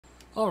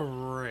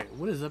Alright,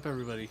 what is up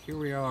everybody? Here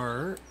we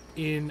are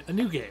in a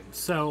new game.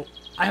 So,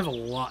 I have a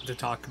lot to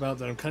talk about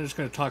that I'm kind of just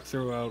going to talk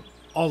throughout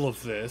all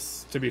of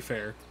this, to be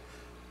fair.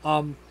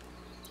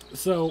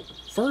 So,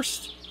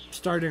 first,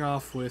 starting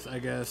off with, I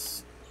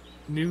guess,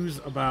 news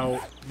about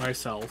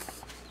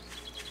myself.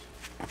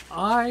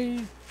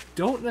 I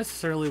don't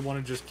necessarily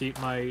want to just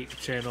keep my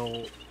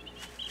channel,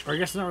 or I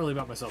guess not really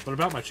about myself, but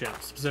about my channel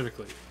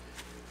specifically.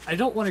 I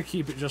don't want to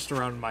keep it just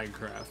around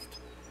Minecraft.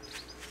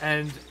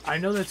 And I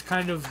know that's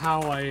kind of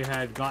how I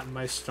had gotten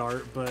my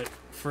start, but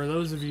for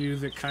those of you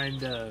that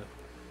kind of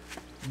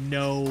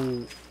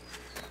know,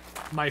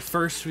 my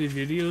first few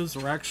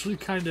videos were actually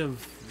kind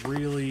of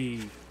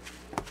really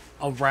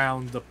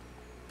around the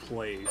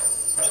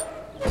place.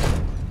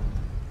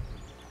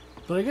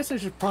 But I guess I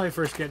should probably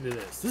first get into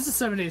this. This is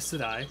 7 Days to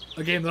Die,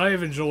 a game that I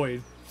have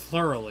enjoyed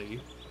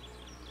thoroughly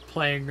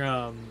playing,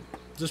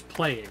 just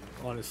playing,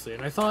 honestly.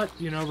 And I thought,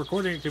 you know,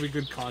 recording it could be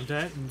good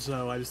content, and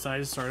so I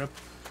decided to start up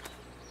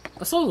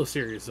a solo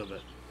series of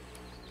it.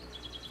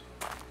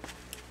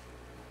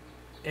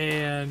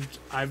 And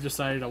I've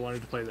decided I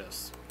wanted to play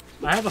this.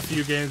 I have a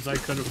few games I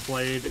could have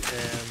played,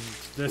 and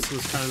this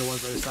was kind of the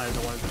ones I decided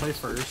I wanted to play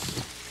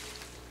first.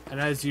 And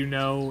as you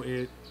know,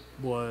 it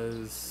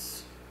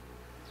was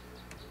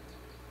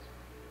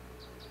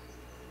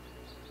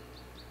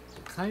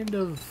kind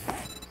of,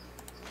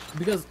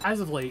 because as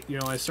of late, you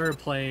know, I started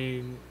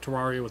playing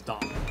Terraria with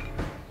Dom,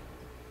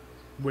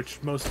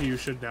 which most of you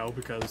should know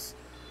because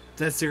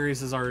that series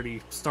has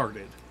already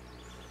started.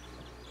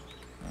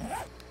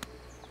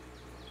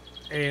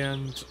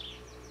 And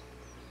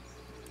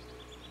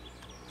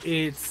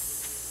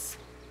it's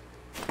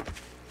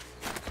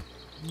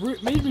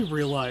made me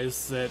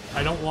realize that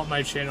I don't want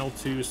my channel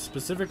to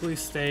specifically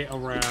stay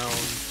around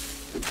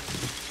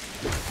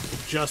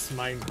just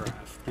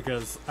Minecraft,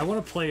 because I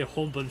want to play a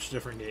whole bunch of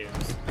different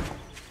games.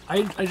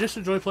 I just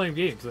enjoy playing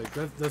games. Like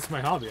that's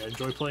my hobby. I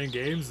enjoy playing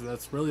games, and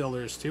that's really all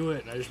there is to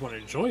it, and I just want to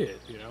enjoy it,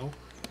 you know?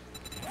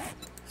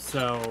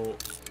 So,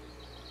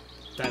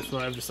 that's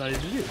what I've decided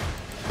to do.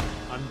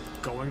 I'm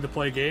going to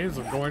play games,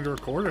 I'm going to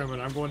record them,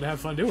 and I'm going to have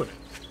fun doing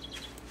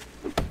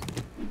it.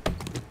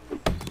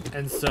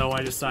 And so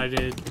I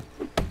decided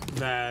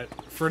that,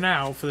 for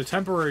now, for the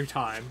temporary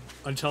time,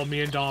 until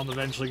me and Dom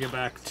eventually get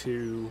back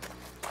to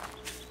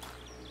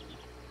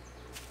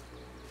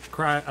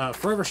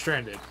Forever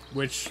Stranded,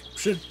 which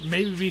should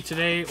maybe be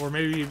today, or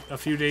maybe a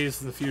few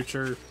days in the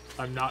future,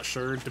 I'm not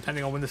sure,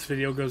 depending on when this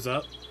video goes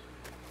up.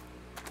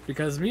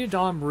 Because me and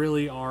Dom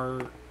really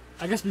are,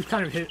 I guess we've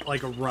kind of hit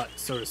like a rut,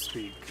 so to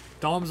speak.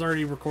 Dom's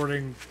already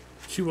recording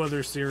 2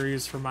 other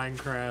series for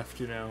Minecraft,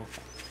 you know.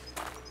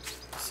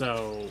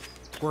 So,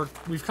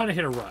 we've kind of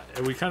hit a rut,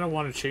 and we kind of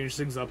want to change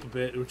things up a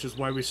bit, which is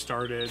why we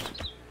started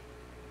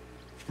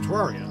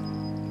Terraria.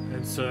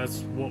 And so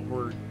that's what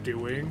we're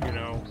doing, you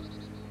know.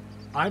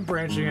 I'm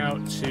branching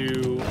out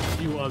to a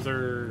few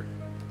other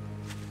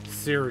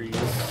series,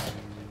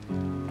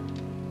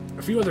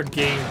 a few other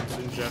games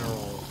in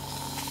general,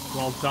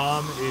 while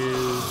Dom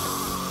is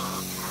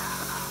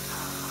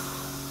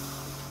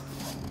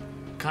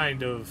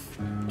kind of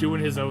doing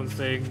his own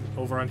thing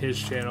over on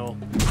his channel.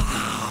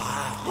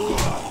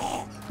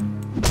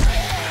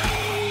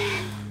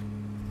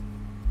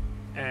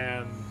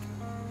 And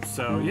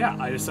so, yeah,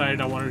 I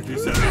decided I wanted to do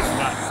 7 Days to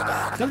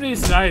Die. 7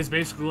 Days to Die is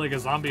basically like a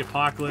zombie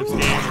apocalypse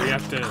game where you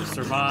have to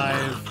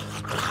survive,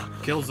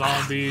 kill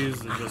zombies,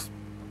 and just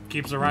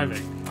keep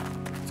surviving.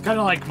 It's kind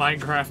of like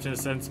Minecraft in a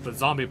sense, but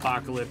zombie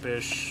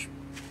apocalypse-ish,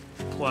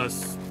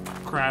 plus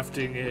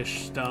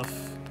crafting-ish stuff.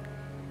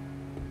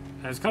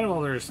 And it's kind of all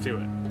there is to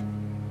it.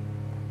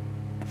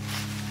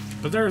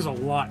 But there's a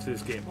lot to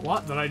this game. A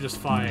lot that I just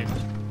find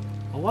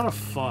a lot of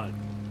fun.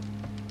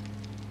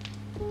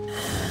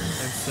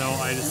 And so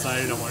I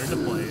decided I wanted to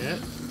play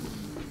it.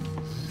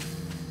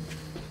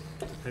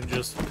 And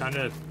just kind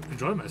of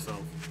enjoy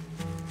myself.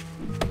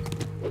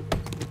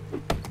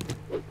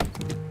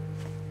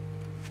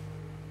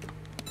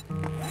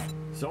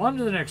 So on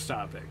to the next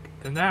topic.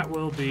 And that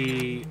will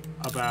be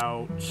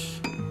about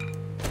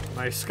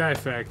my Sky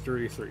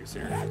Factory 3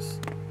 series.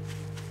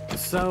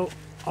 So,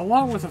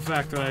 along with the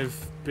fact that I've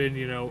been,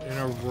 you know, in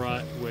a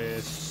rut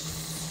with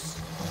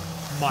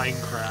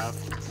Minecraft,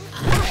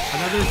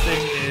 another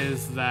thing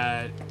is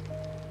that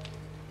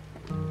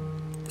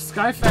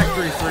Sky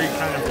Factory 3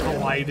 kind of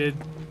collided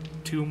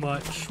too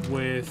much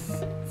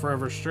with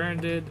Forever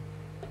Stranded,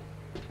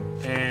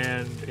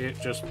 and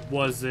it just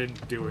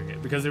wasn't doing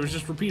it, because it was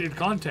just repeated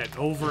content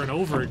over and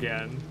over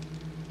again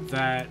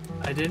that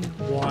I didn't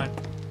want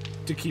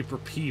to keep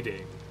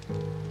repeating.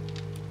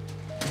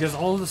 Because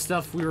all of the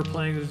stuff we were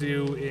planning to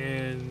do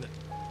in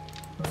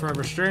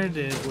Forever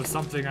Stranded was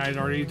something I'd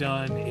already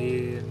done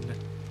in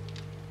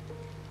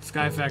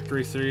Sky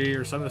Factory 3,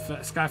 or some of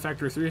the Sky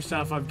Factory 3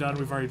 stuff I've done,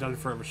 we've already done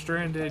Forever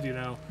Stranded, you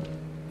know.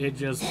 It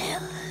just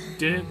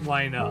didn't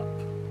line up.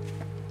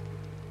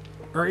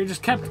 Or it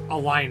just kept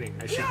aligning,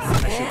 I should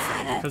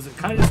say, because it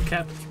kind of just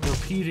kept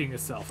repeating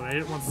itself, and I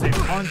didn't want the same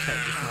content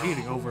just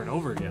repeating over and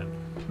over again.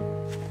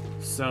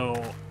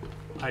 So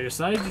I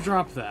decided to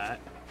drop that,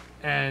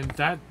 And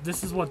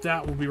this is what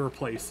that will be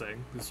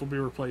replacing. This will be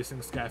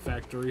replacing Sky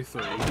Factory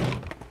 3.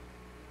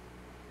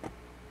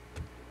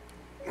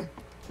 Oh,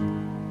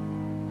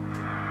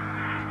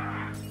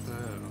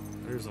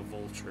 there's a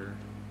vulture.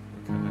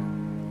 Okay.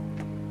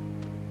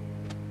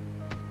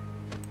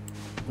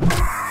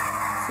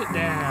 Sit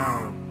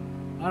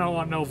down. I don't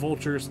want no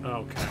vultures.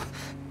 Okay.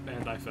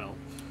 And I fell.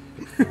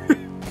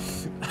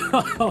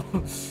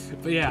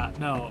 But yeah,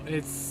 no,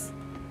 it's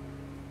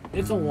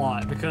a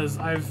lot because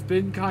I've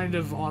been kind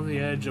of on the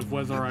edge of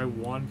whether I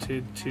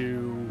wanted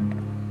to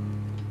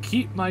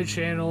keep my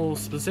channel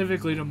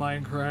specifically to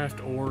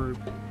Minecraft or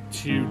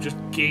to just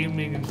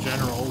gaming in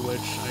general, which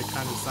I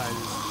kind of decided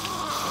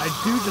I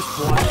do just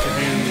want to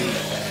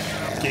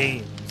do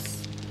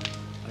games.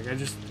 Like, I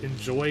just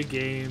enjoy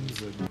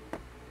games, and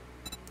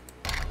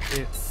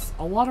it's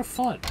a lot of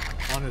fun,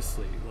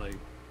 honestly. Like,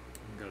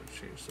 I'm gonna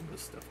change some of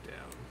this stuff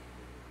down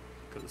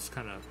because it's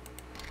kind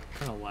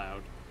of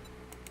loud.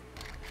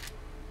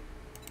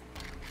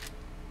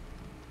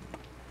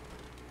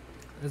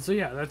 And so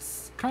yeah,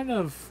 that's kind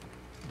of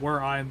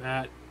where I'm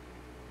at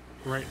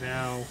right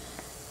now.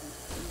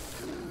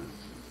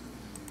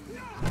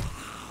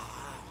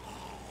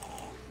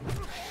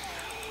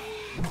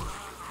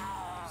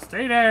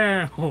 Stay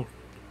down!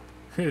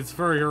 It's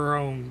for your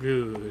own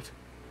good.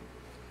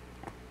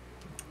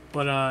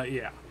 But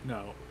yeah,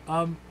 no.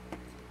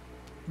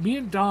 Me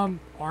and Dom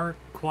aren't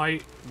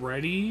quite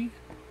ready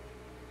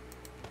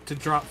to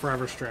drop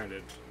Forever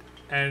Stranded.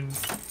 And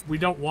we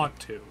don't want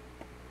to.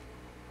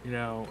 You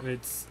know,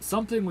 it's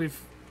something we've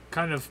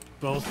kind of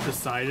both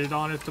decided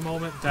on at the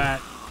moment,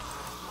 that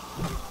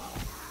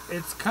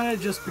it's kind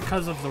of just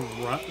because of the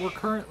rut we're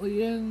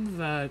currently in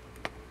that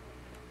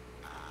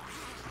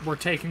we're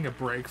taking a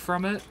break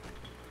from it.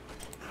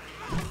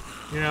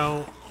 You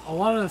know, a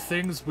lot of the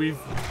things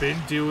we've been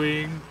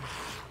doing,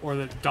 or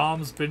that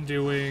Dom's been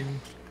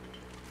doing,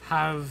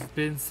 have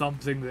been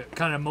something that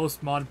kind of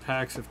most mod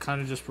packs have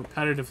kind of just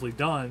repetitively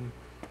done,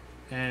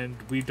 and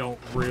we don't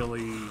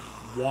really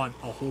want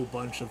a whole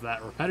bunch of that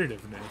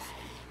repetitiveness.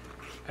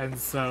 And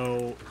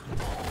so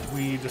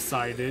we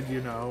decided,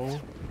 you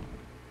know,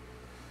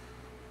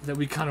 that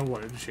we kind of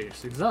wanted to change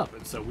things up,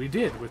 and so we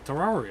did with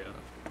Terraria.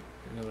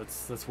 You know,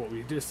 that's what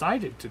we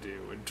decided to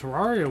do. And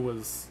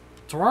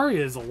Terraria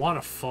is a lot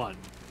of fun.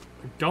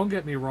 Don't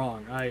get me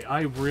wrong,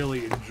 I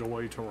really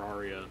enjoy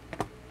Terraria.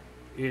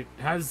 It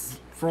has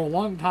for a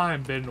long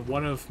time been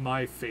one of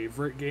my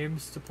favorite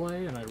games to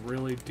play, and I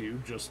really do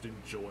just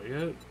enjoy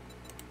it.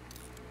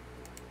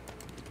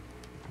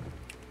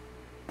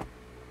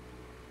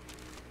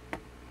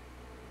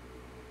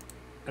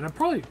 And I'm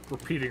probably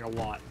repeating a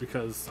lot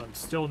because I'm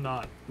still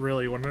not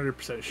really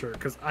 100% sure,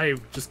 because I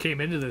just came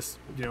into this,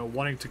 you know,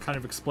 wanting to kind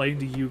of explain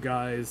to you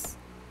guys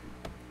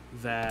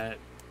that,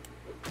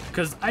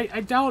 because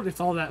I doubt it's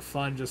all that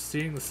fun just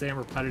seeing the same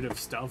repetitive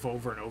stuff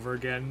over and over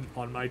again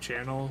on my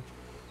channel.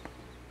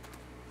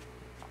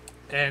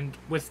 And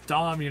with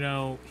Dom, you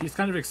know, he's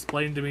kind of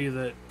explained to me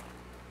that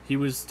he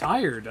was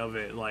tired of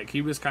it. Like,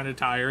 he was kind of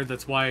tired.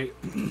 That's why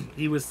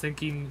he was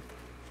thinking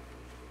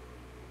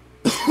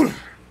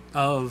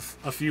of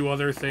a few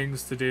other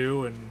things to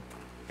do,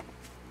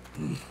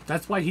 and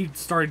that's why he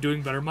started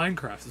doing Better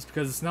Minecraft. It's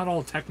because it's not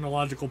all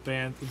technological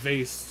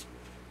based,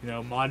 you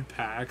know, mod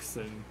packs,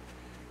 and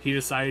he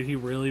decided he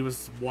really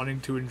was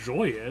wanting to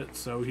enjoy it,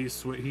 so he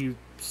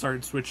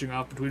started switching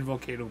off between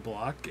Volcano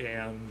Block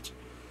and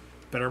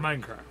Better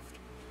Minecraft.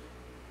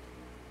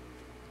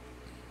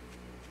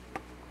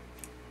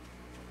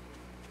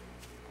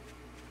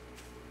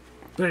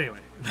 But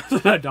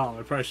anyway, Dom,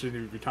 I probably shouldn't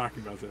even be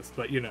talking about this,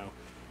 but you know,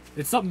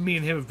 it's something me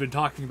and him have been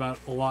talking about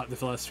a lot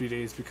the last few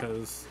days,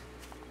 because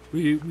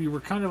we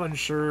were kind of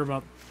unsure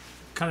about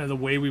kind of the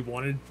way we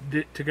wanted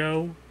it to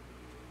go,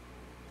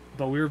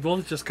 but we were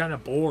both just kind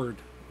of bored,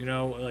 you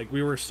know, like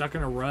we were stuck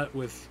in a rut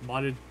with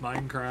modded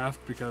Minecraft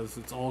because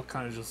it's all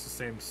kind of just the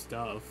same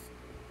stuff.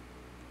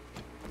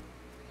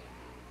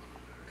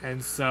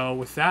 And so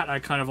with that, I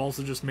kind of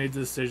also just made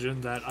the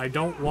decision that I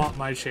don't want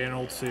my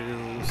channel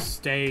to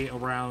stay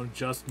around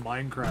just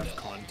Minecraft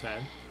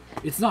content.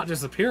 It's not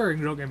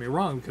disappearing, don't get me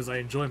wrong, because I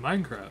enjoy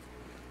Minecraft.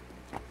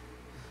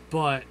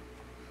 But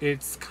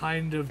it's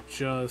kind of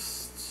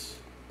just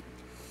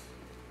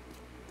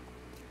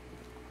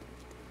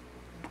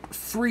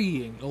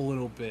freeing a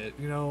little bit,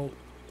 you know.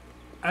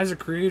 As a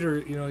creator,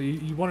 you know,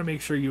 you want to make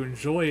sure you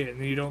enjoy it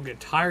and you don't get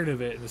tired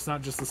of it, and it's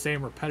not just the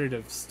same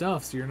repetitive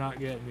stuff, so you're not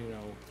getting, you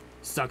know,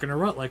 stuck in a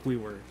rut like we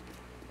were.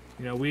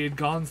 You know, we had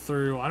gone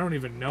through, I don't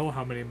even know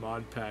how many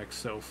mod packs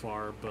so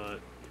far, but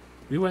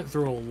we went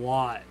through a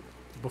lot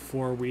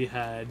before we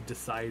had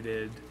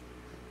decided,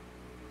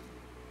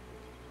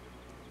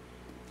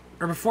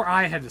 or before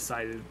I had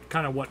decided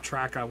kind of what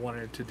track I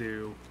wanted to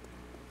do,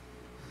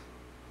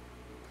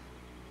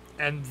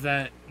 and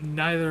that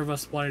neither of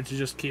us wanted to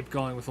just keep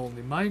going with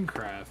only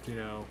Minecraft, you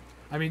know.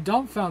 I mean,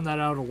 Dom found that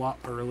out a lot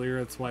earlier.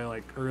 That's why,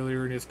 like,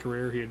 earlier in his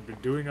career he had been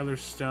doing other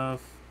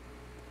stuff.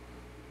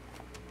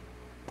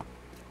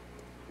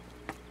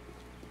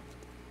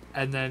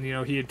 And then, you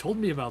know, he had told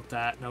me about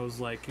that, and I was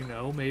like, you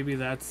know, maybe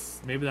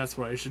that's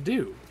what I should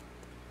do.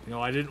 You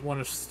know, I didn't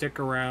want to stick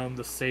around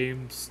the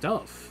same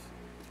stuff.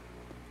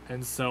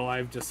 And so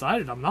I've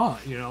decided I'm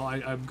not, you know,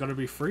 I'm going to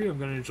be free, I'm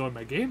going to enjoy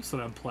my games that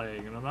I'm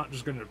playing, and I'm not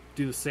just going to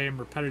do the same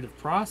repetitive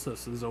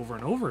processes over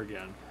and over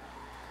again.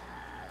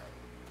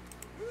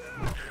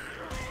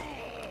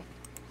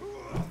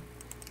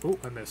 Oh,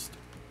 I missed.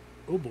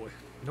 Oh boy.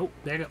 Nope,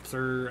 back up,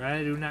 sir.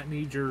 I do not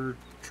need your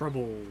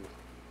trouble.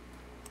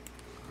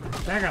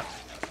 Back up!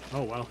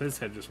 Oh, well, his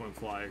head just went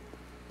flying.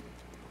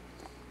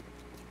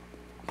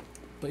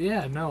 But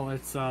yeah, no,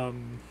 it's,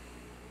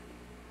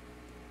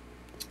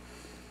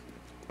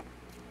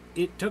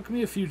 it took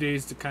me a few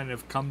days to kind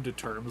of come to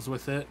terms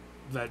with it,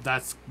 that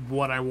that's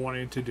what I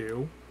wanted to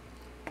do.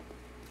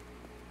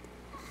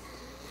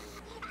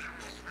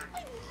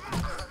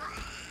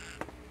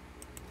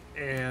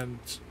 And,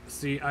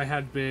 see, I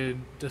had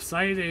been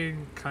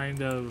deciding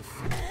kind of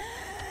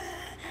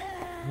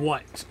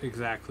what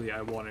exactly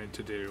I wanted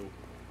to do.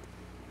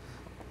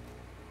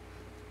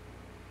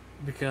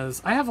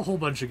 Because I have a whole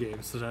bunch of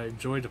games that I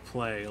enjoy to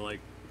play, like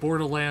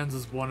Borderlands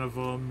is one of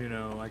them, you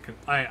know,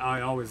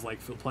 I always like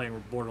playing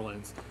with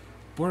Borderlands.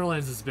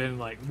 Borderlands has been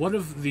like one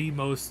of the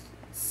most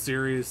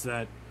series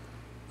that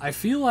I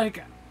feel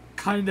like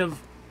kind of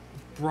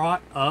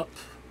brought up,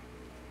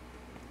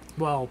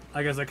 well,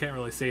 I guess I can't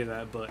really say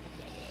that, but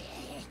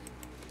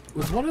it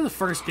was one of the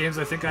first games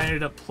I think I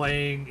ended up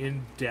playing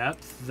in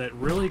depth that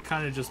really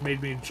kind of just made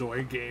me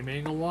enjoy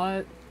gaming a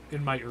lot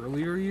in my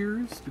earlier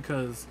years,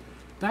 because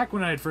back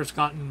when I had first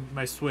gotten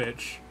my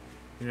Switch,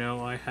 you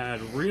know, I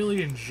had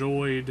really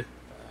enjoyed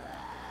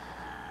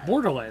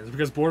Borderlands,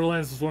 because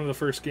Borderlands was one of the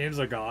first games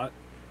I got.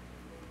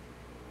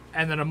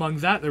 And then among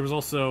that, there was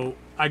also,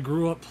 I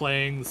grew up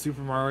playing the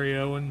Super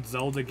Mario and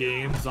Zelda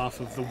games off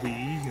of the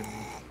Wii, and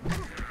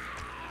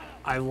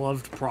I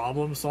loved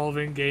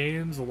problem-solving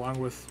games, along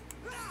with,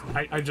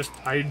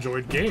 I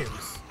enjoyed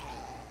games.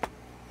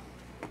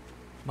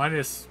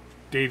 Minus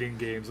dating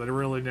games. I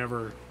really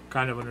never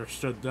kind of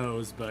understood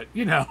those, but,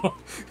 you know,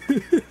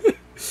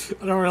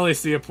 I don't really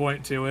see a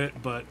point to it,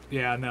 but,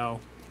 yeah, no.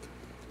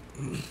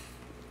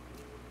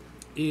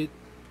 It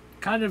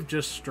kind of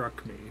just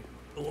struck me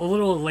a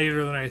little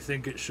later than I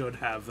think it should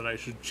have, that I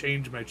should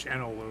change my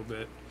channel a little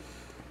bit.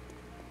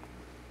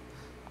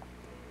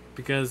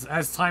 Because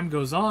as time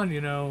goes on,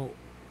 you know,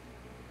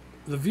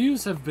 the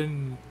views have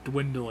been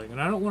dwindling,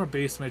 and I don't want to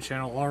base my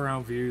channel all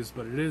around views,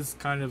 but it is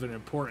kind of an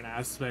important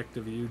aspect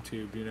of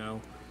YouTube, you know.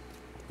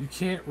 You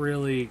can't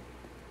really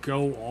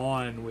go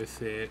on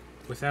with it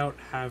without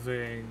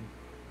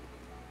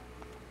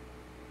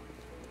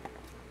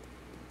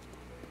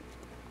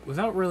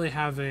really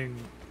having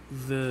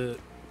the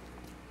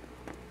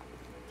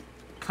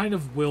kind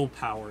of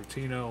willpower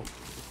to, you know,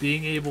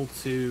 being able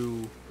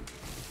to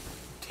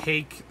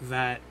take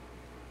that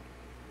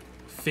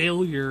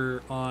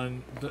failure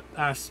on the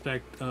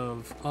aspect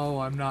of, oh,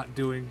 I'm not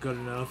doing good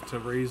enough to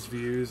raise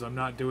views, I'm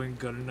not doing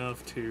good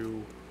enough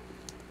to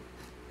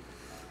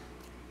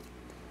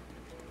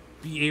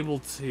be able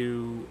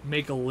to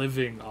make a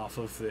living off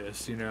of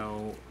this, you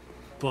know.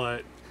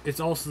 But it's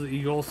also that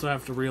you also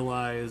have to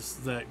realize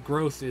that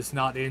growth is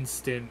not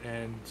instant,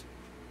 and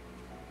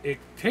it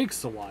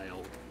takes a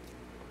while.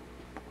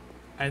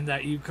 And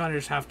that you kind of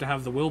just have to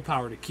have the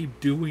willpower to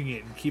keep doing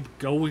it and keep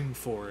going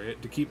for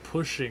it, to keep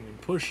pushing and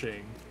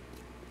pushing,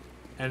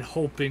 and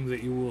hoping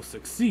that you will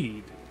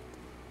succeed,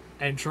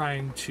 and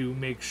trying to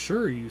make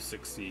sure you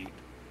succeed.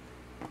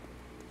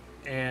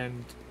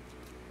 And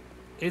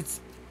it's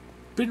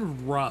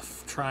been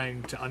rough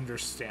trying to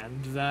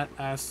understand that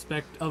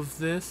aspect of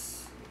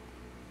this.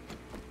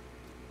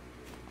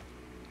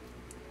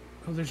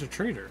 Oh, there's a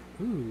trader.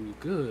 Ooh,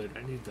 good.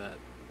 I need that.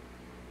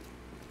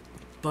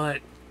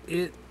 But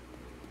it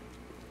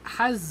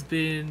has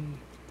been,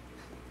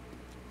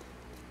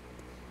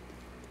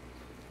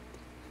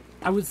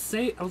 I would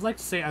like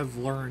to say I've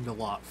learned a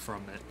lot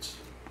from it.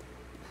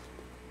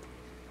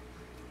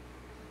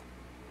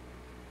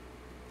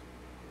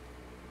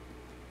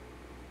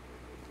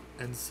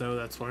 And so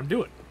that's what I'm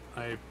doing.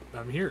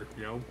 I'm here,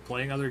 you know,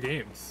 playing other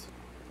games.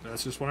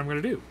 That's just what I'm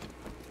gonna do.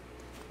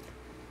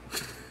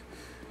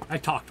 I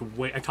talk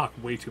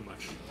way too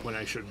much when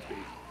I shouldn't be.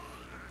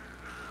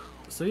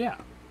 So yeah.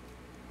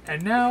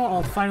 And now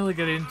I'll finally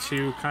get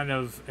into kind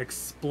of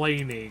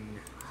explaining.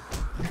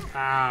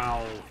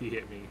 Ow, he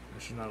hit me. I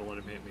should not have let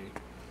him hit me.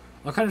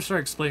 I'll kind of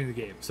start explaining the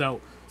game.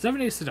 So, 7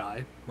 Days to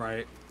Die,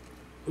 right?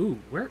 Ooh,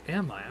 where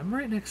am I? I'm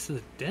right next to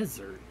the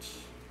desert.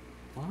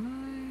 Why?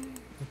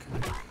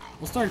 Okay.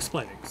 We'll start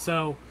explaining.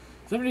 So,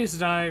 7 Days to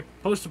Die,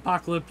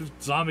 post-apocalyptic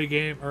zombie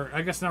game, or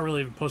I guess not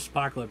really even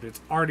post-apocalyptic,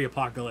 it's already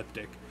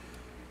apocalyptic.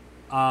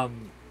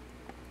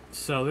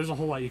 So there's a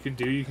whole lot you can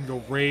do. You can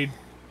go raid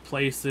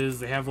places,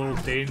 they have little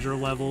danger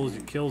levels,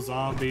 you kill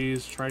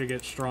zombies, try to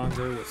get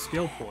stronger with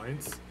skill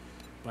points.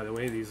 By the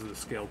way, these are the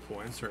skill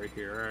points right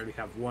here. I already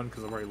have one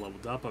because I've already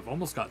leveled up. I've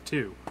almost got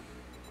 2.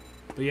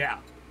 But yeah.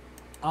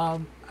 I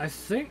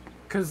think,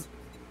 because,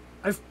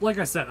 like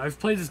I said, I've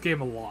played this game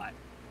a lot.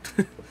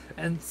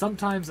 And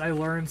sometimes I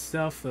learn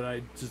stuff that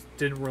I just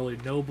didn't really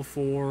know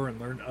before and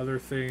learned other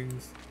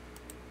things.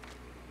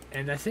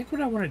 And I think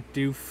what I want to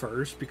do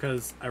first,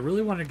 because I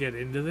really want to get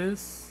into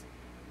this,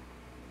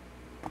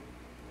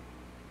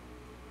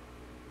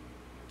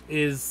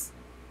 is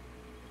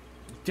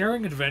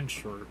Daring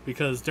Adventurer.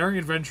 Because Daring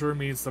Adventurer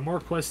means the more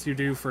quests you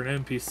do for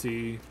an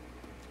NPC,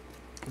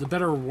 the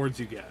better rewards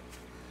you get.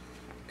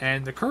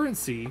 And the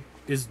currency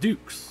is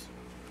Dukes.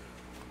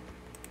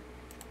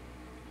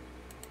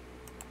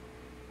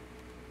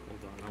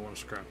 Hold on, I want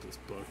to scrap this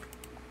book.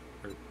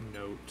 Or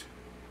note.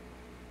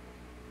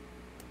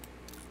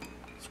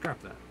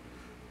 Scrap that.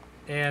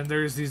 And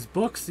there's these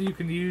books that you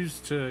can use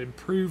to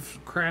improve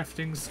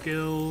crafting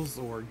skills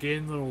or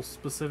gain little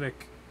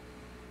specific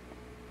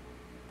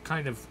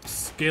kind of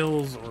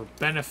skills or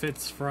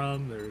benefits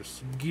from.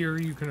 There's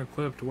gear you can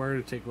equip to wear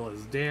to take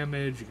less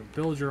damage. You can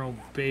build your own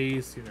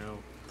base, you know.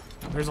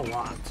 There's a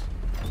lot.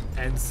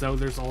 And so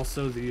there's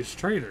also these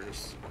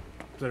traders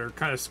that are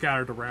kind of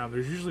scattered around.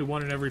 There's usually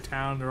one in every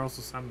town. There are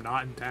also some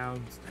not in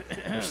towns.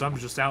 There's some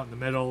just out in the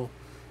middle.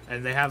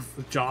 And they have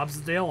jobs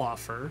that they'll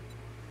offer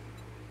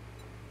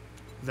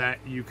that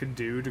you can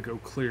do to go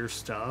clear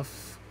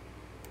stuff,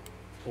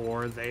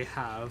 or they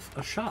have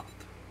a shop.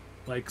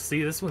 Like,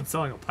 see, this one's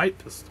selling a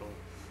pipe pistol.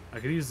 I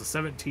could use the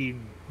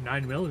 17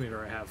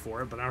 9mm I have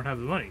for it, but I don't have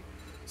the money.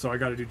 So I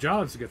gotta do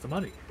jobs to get the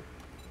money.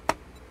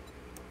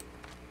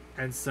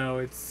 And so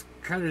it's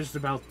kind of just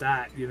about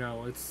that, you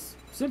know, it's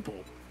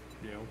simple.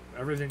 You know,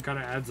 everything kind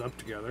of adds up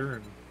together,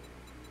 and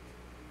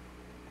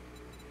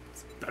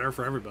it's better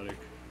for everybody.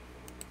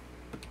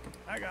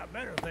 I got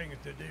better things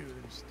to do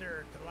than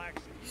stare at the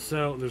likes of you.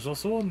 So there's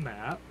also a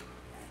map.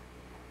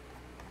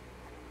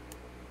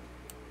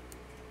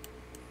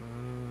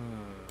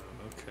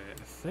 Okay,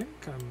 I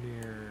think I'm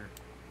near.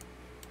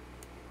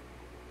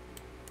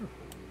 I don't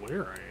know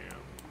where I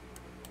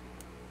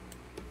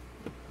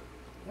am.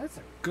 That's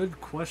a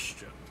good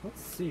question.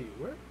 Let's see,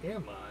 where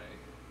am I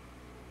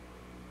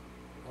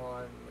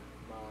on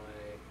my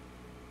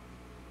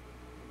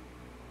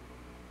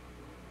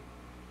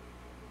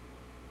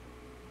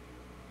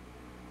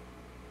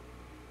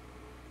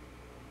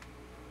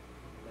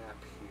map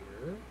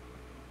here?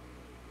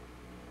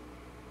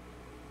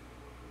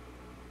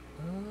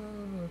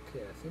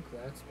 Okay, I think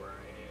that's where I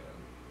am.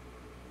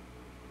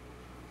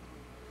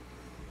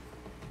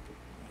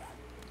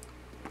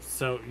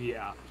 So,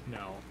 yeah,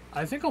 no.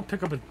 I think I'll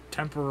pick up a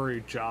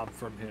temporary job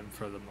from him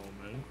for the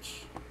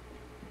moment.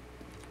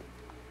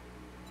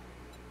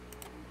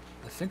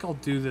 I think I'll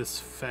do this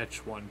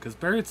fetch one, because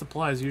buried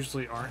supplies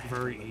usually aren't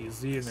very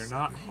easy, and they're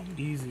not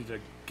easy to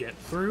get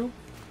through.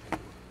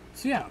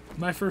 So yeah,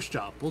 my first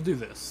job. We'll do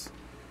this.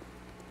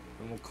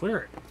 And we'll clear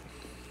it.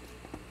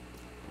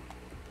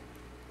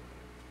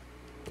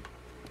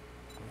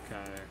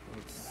 Okay,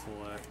 let's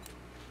select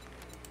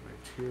my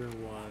tier 1.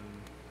 Oh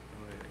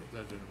wait,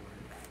 that didn't work.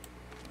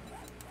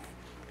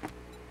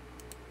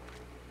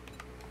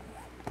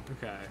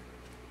 Okay.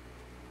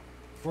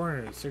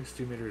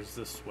 460 meters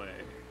this way.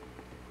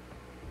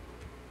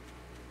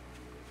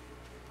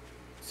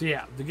 So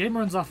yeah, the game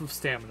runs off of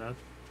stamina.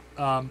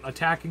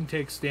 Attacking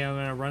takes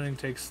stamina, running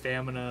takes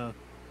stamina.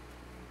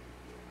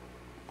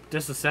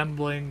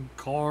 Disassembling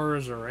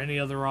cars or any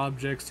other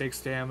objects takes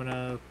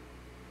stamina.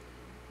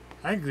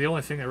 I think the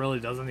only thing that really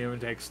doesn't even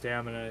take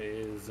stamina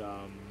is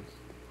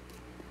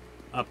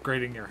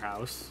upgrading your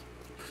house.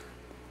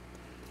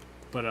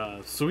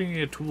 But swinging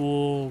a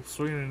tool,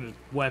 swinging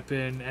a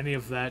weapon, any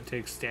of that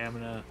takes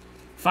stamina.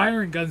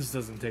 Firing guns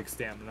doesn't take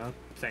stamina,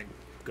 thank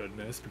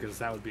goodness, because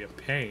that would be a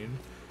pain.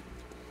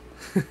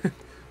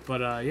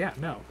 But yeah,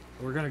 no.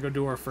 We're going to go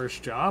do our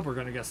first job. We're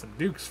going to get some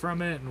dukes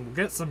from it, and we'll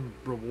get some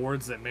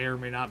rewards that may or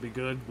may not be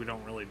good. We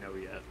don't really know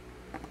yet.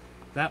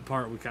 That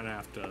part we kind of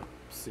have to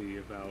see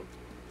about.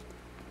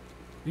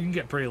 You can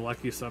get pretty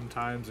lucky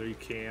sometimes, or you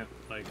can't.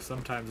 Like,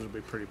 sometimes it'll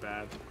be pretty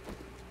bad.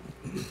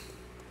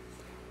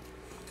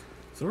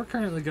 So we're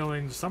currently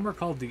going to somewhere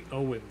called the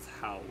Owens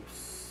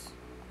House.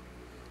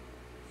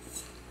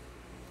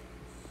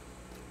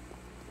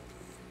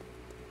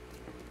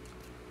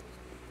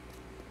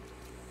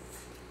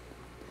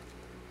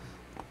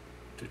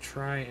 To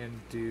try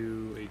and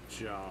do a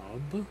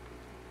job.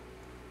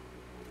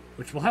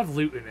 Which will have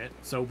loot in it.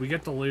 So we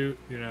get the loot,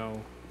 you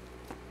know.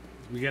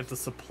 We get the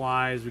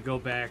supplies, we go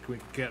back, we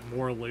get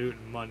more loot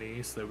and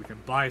money so that we can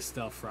buy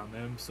stuff from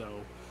him.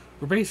 So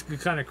we're basically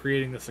kind of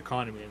creating this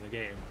economy in the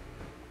game.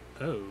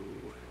 Oh,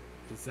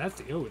 is that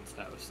the Owens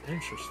house?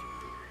 Interesting.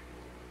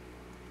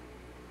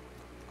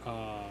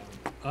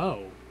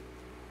 Oh.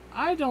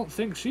 I don't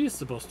think she's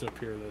supposed to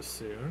appear this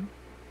soon.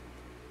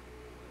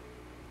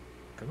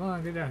 Come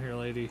on, get down here,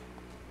 lady.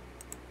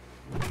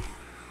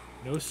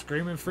 No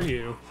screaming for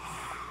you.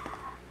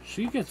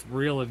 She gets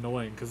real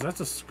annoying, because that's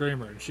a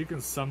screamer, and she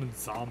can summon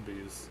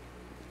zombies.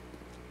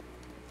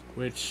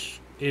 Which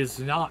is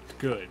not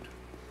good.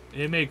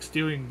 It makes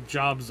doing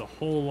jobs a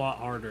whole lot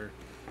harder.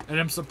 And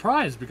I'm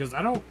surprised, because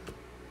I don't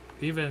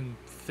even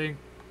think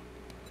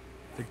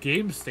the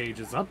game stage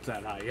is up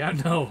that high. Yeah,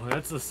 no,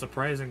 that's a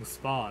surprising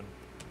spawn.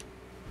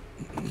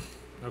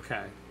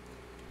 Okay.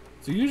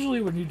 So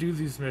usually when you do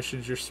these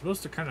missions, you're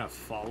supposed to kind of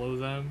follow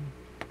them.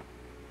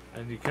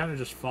 And you kind of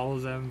just follow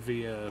them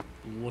via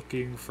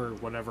looking for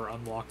whatever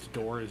unlocked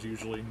door is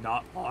usually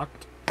not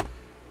locked.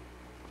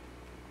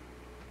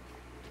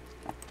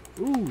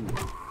 Ooh,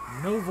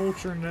 no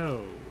vulture,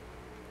 no.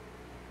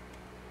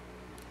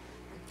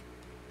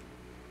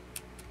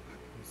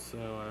 So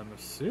I'm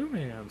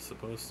assuming I'm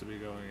supposed to be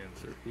going in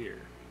through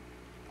here.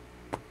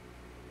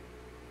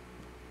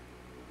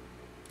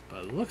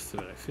 By the looks of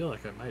it, I feel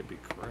like I might be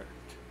correct.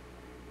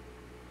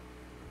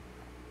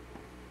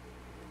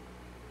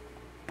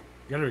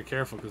 You gotta be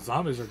careful, because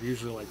zombies are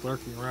usually like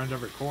lurking around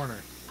every corner.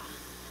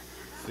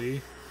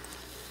 See?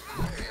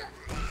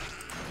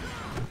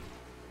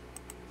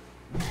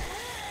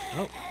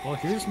 Oh, well,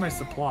 here's my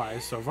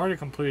supplies, so I've already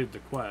completed the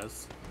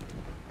quest.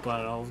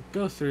 But I'll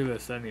go through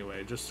this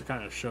anyway, just to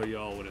kind of show you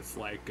all what it's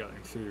like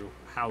going through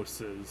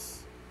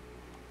houses.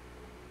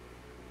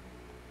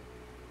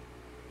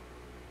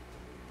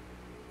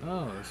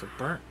 Oh, there's a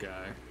burnt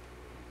guy.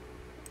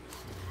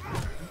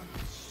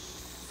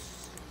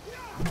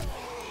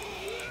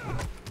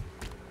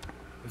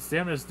 The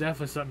stamina is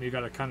definitely something you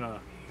gotta kind of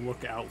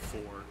look out for.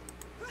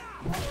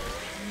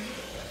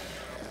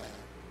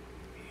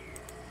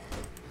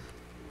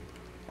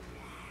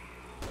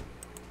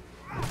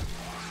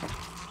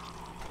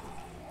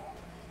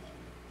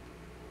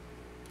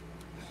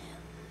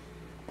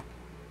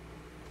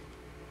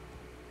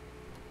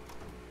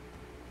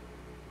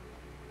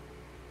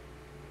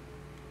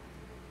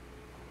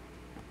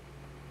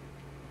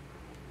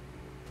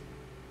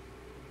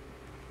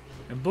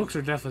 And books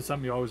are definitely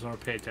something you always want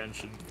to pay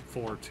attention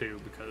for, too,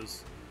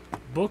 because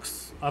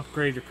books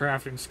upgrade your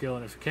crafting skill,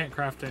 and if you can't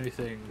craft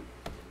anything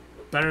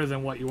better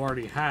than what you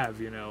already have,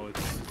 you know,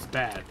 it's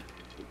bad.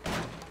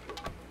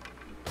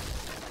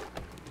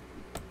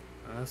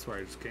 That's where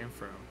I just came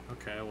from.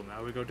 Okay, well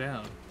now we go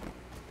down.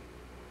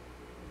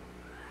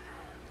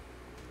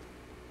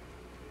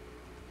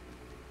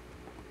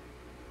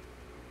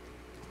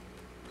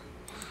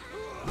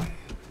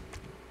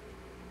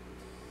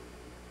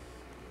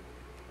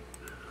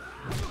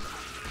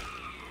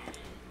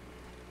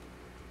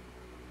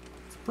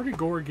 Pretty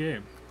gory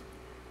game,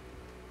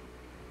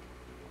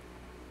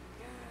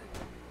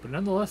 but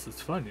nonetheless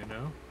it's fun, you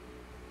know.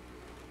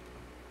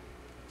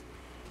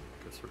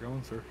 Guess we're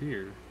going through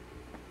here.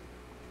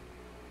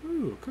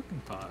 Ooh, a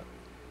cooking pot,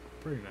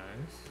 pretty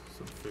nice.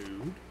 Some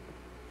food.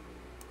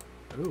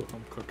 Ooh,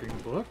 home cooking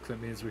book. That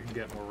means we can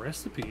get more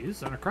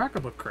recipes and a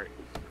crack-a-book crate.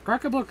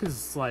 Crack-a-book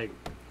is like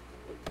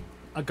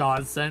a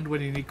godsend when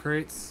you need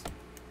crates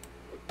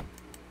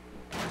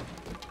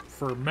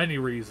for many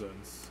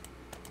reasons.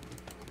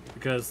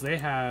 Because they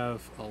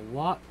have a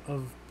lot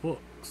of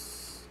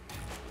books.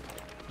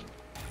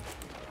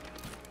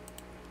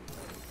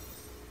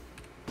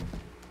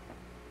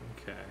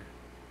 Okay,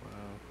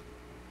 well,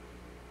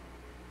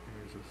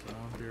 here's a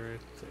zombie right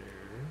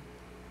there.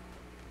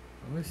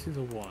 Let me see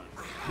the one.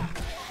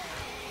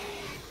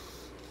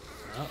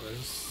 Oh,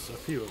 there's a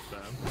few of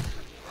them.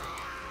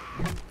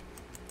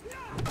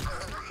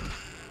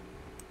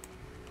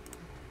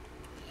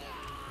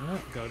 Oh,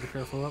 gotta be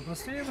careful about my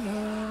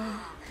stamina.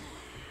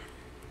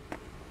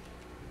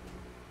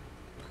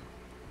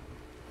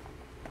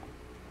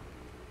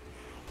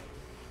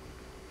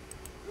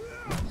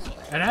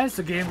 And as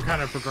the game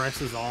kind of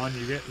progresses on,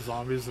 you get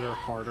zombies that are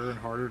harder and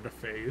harder to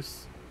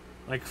face.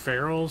 Like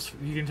ferals,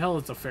 you can tell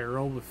it's a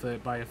feral if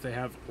they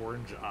have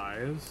orange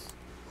eyes.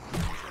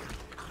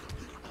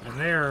 And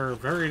they are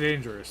very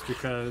dangerous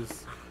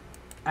because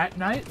at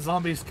night,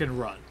 zombies can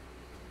run.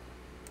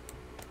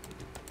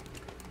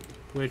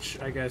 Which,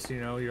 I guess, you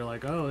know, you're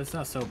like, oh, it's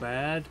not so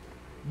bad.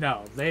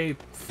 No, they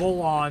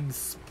full-on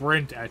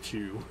sprint at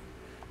you.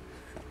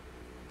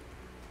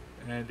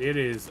 And it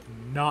is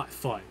not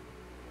fun.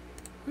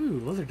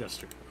 Ooh, leather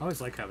duster. I always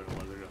like having a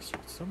leather duster.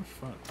 It's so much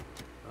fun.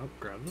 Oh,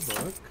 grab the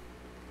book.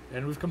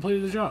 And we've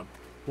completed the job.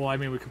 Well, I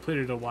mean, we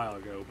completed it a while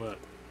ago, but...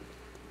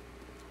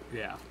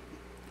 yeah.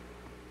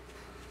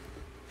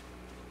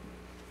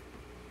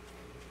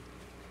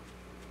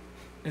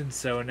 And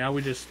so now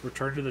we just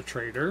return to the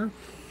trader.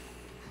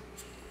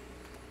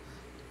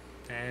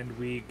 And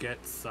we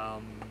get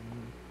some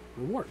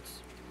rewards.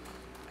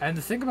 And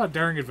the thing about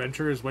Daring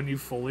Adventure is when you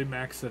fully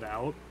max it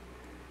out,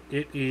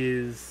 it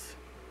is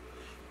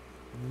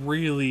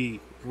really,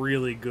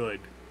 really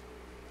good.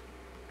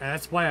 And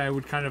that's why I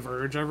would kind of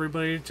urge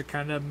everybody to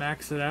kind of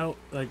max it out.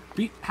 Like,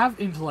 have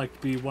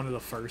intellect be one of the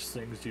first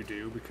things you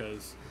do,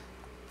 because,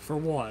 for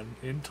one,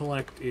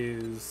 intellect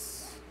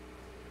is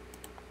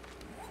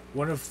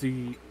one of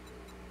the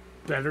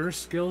better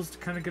skills to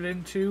kind of get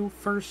into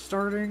first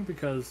starting,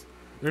 because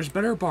there's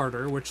better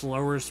barter, which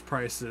lowers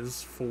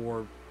prices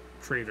for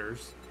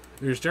traders.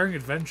 There's Daring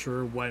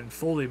Adventure, when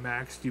fully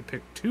maxed, you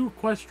pick 2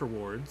 quest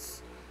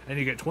rewards, and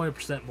you get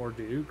 20% more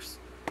dukes.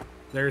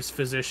 There's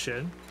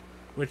Physician,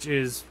 which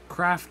is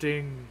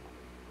crafting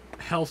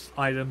health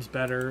items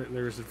better.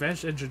 There's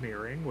Advanced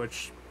Engineering,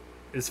 which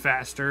is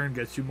faster and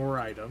gets you more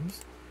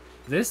items.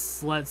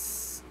 This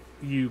lets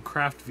you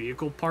craft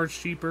vehicle parts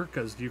cheaper,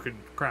 because you can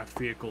craft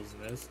vehicles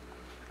in this.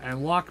 And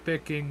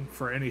lockpicking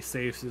for any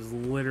safes is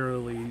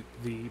literally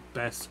the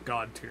best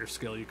god tier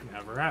skill you can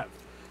ever have.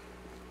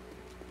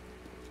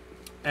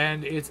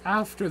 And it's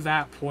after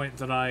that point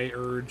that I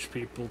urge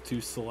people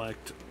to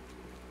select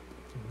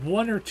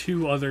one or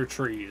two other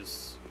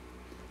trees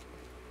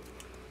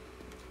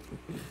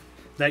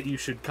that you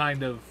should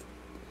kind of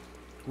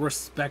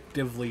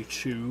respectively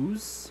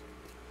choose,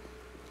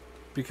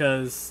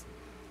 because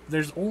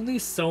there's only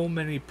so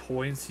many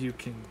points you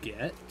can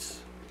get.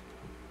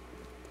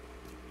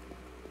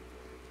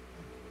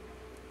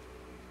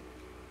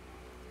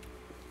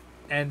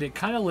 And it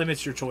kind of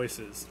limits your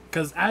choices,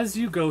 because as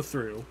you go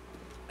through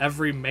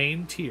every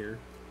main tier,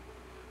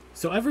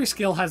 so every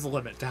skill has a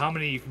limit to how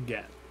many you can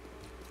get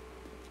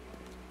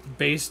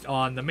based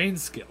on the main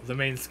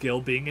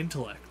skill being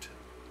intellect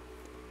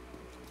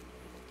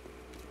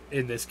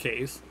in this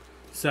case.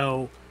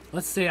 So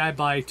let's say I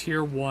buy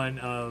tier 1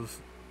 of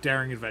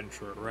Daring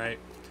Adventurer, right?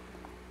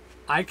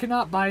 I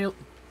cannot buy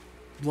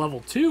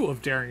level 2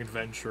 of Daring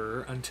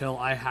Adventurer until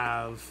I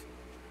have,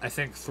 I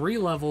think, 3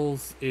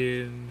 levels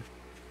in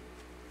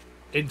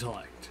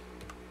intellect,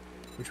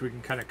 which we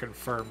can kind of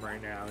confirm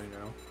right now, you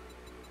know.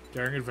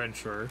 Daring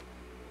Adventurer.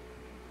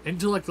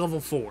 Intellect level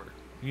 4.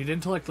 You need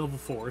intellect level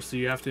 4, so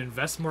you have to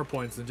invest more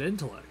points into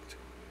intellect.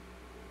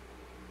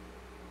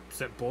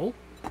 Simple.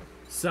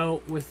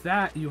 So with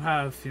that, you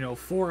have, you know,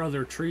 4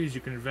 other trees you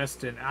can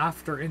invest in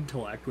after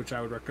intellect, which I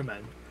would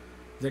recommend,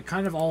 that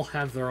kind of all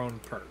have their own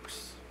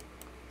perks.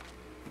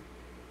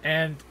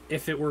 And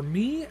if it were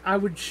me, I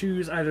would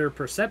choose either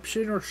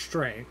perception or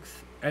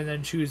strength, and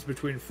then choose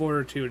between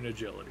fortitude and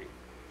agility.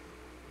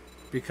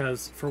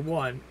 Because, for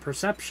one,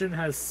 perception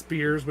has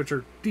spears, which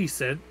are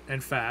decent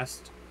and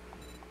fast,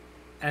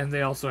 and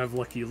they also have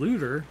lucky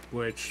looter,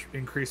 which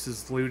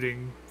increases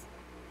looting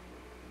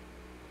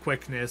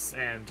quickness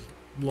and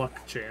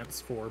luck chance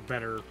for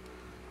better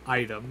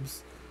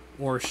items.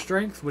 Or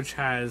strength, which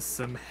has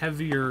some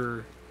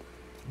heavier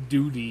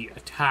duty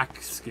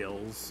attack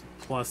skills,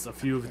 plus a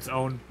few of its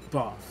own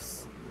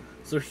buffs.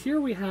 So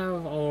here we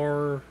have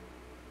our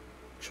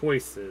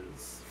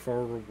choices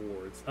for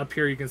rewards. Up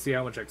here you can see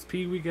how much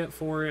XP we get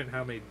for it and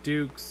how many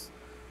dukes.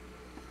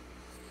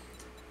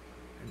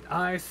 And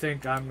I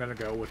think I'm gonna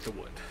go with the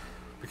wood,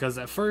 because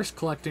at first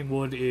collecting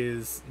wood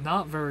is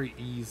not very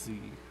easy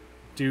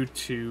due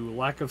to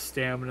lack of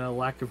stamina,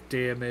 lack of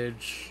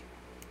damage.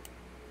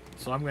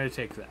 So I'm gonna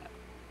take that.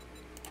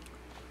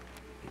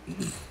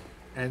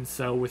 And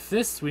so with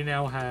this we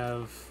now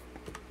have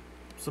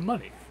some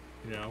money,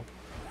 you know.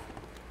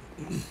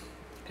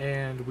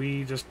 And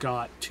we just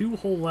got 2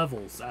 whole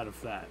levels out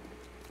of that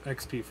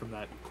XP from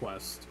that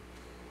quest.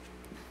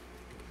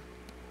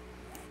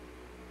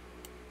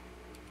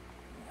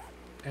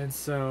 And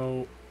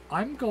so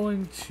I'm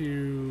going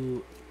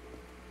to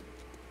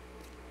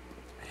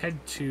head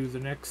to the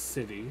next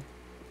city,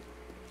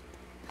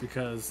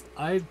 because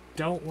I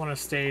don't want to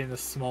stay in the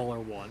smaller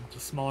one. The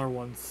smaller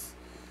one's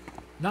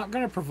not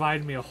going to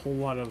provide me a whole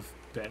lot of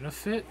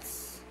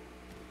benefits.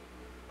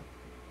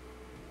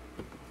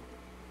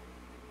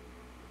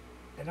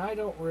 And I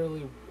don't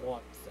really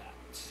want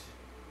that.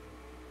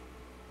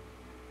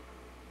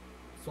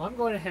 So I'm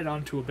going to head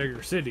on to a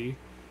bigger city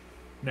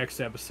next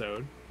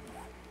episode.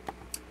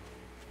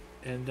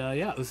 And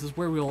yeah, this is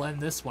where we'll end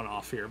this one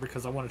off here,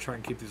 because I want to try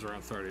and keep these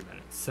around 30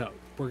 minutes. So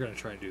we're going to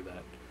try and do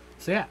that.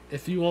 So yeah,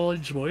 if you all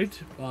enjoyed,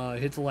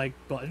 hit the like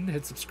button,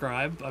 hit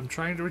subscribe. I'm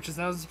trying to reach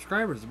 1,000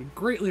 subscribers. It'd be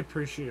greatly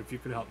appreciated if you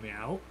could help me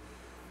out.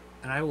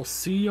 And I will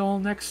see you all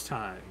next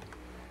time.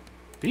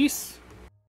 Peace.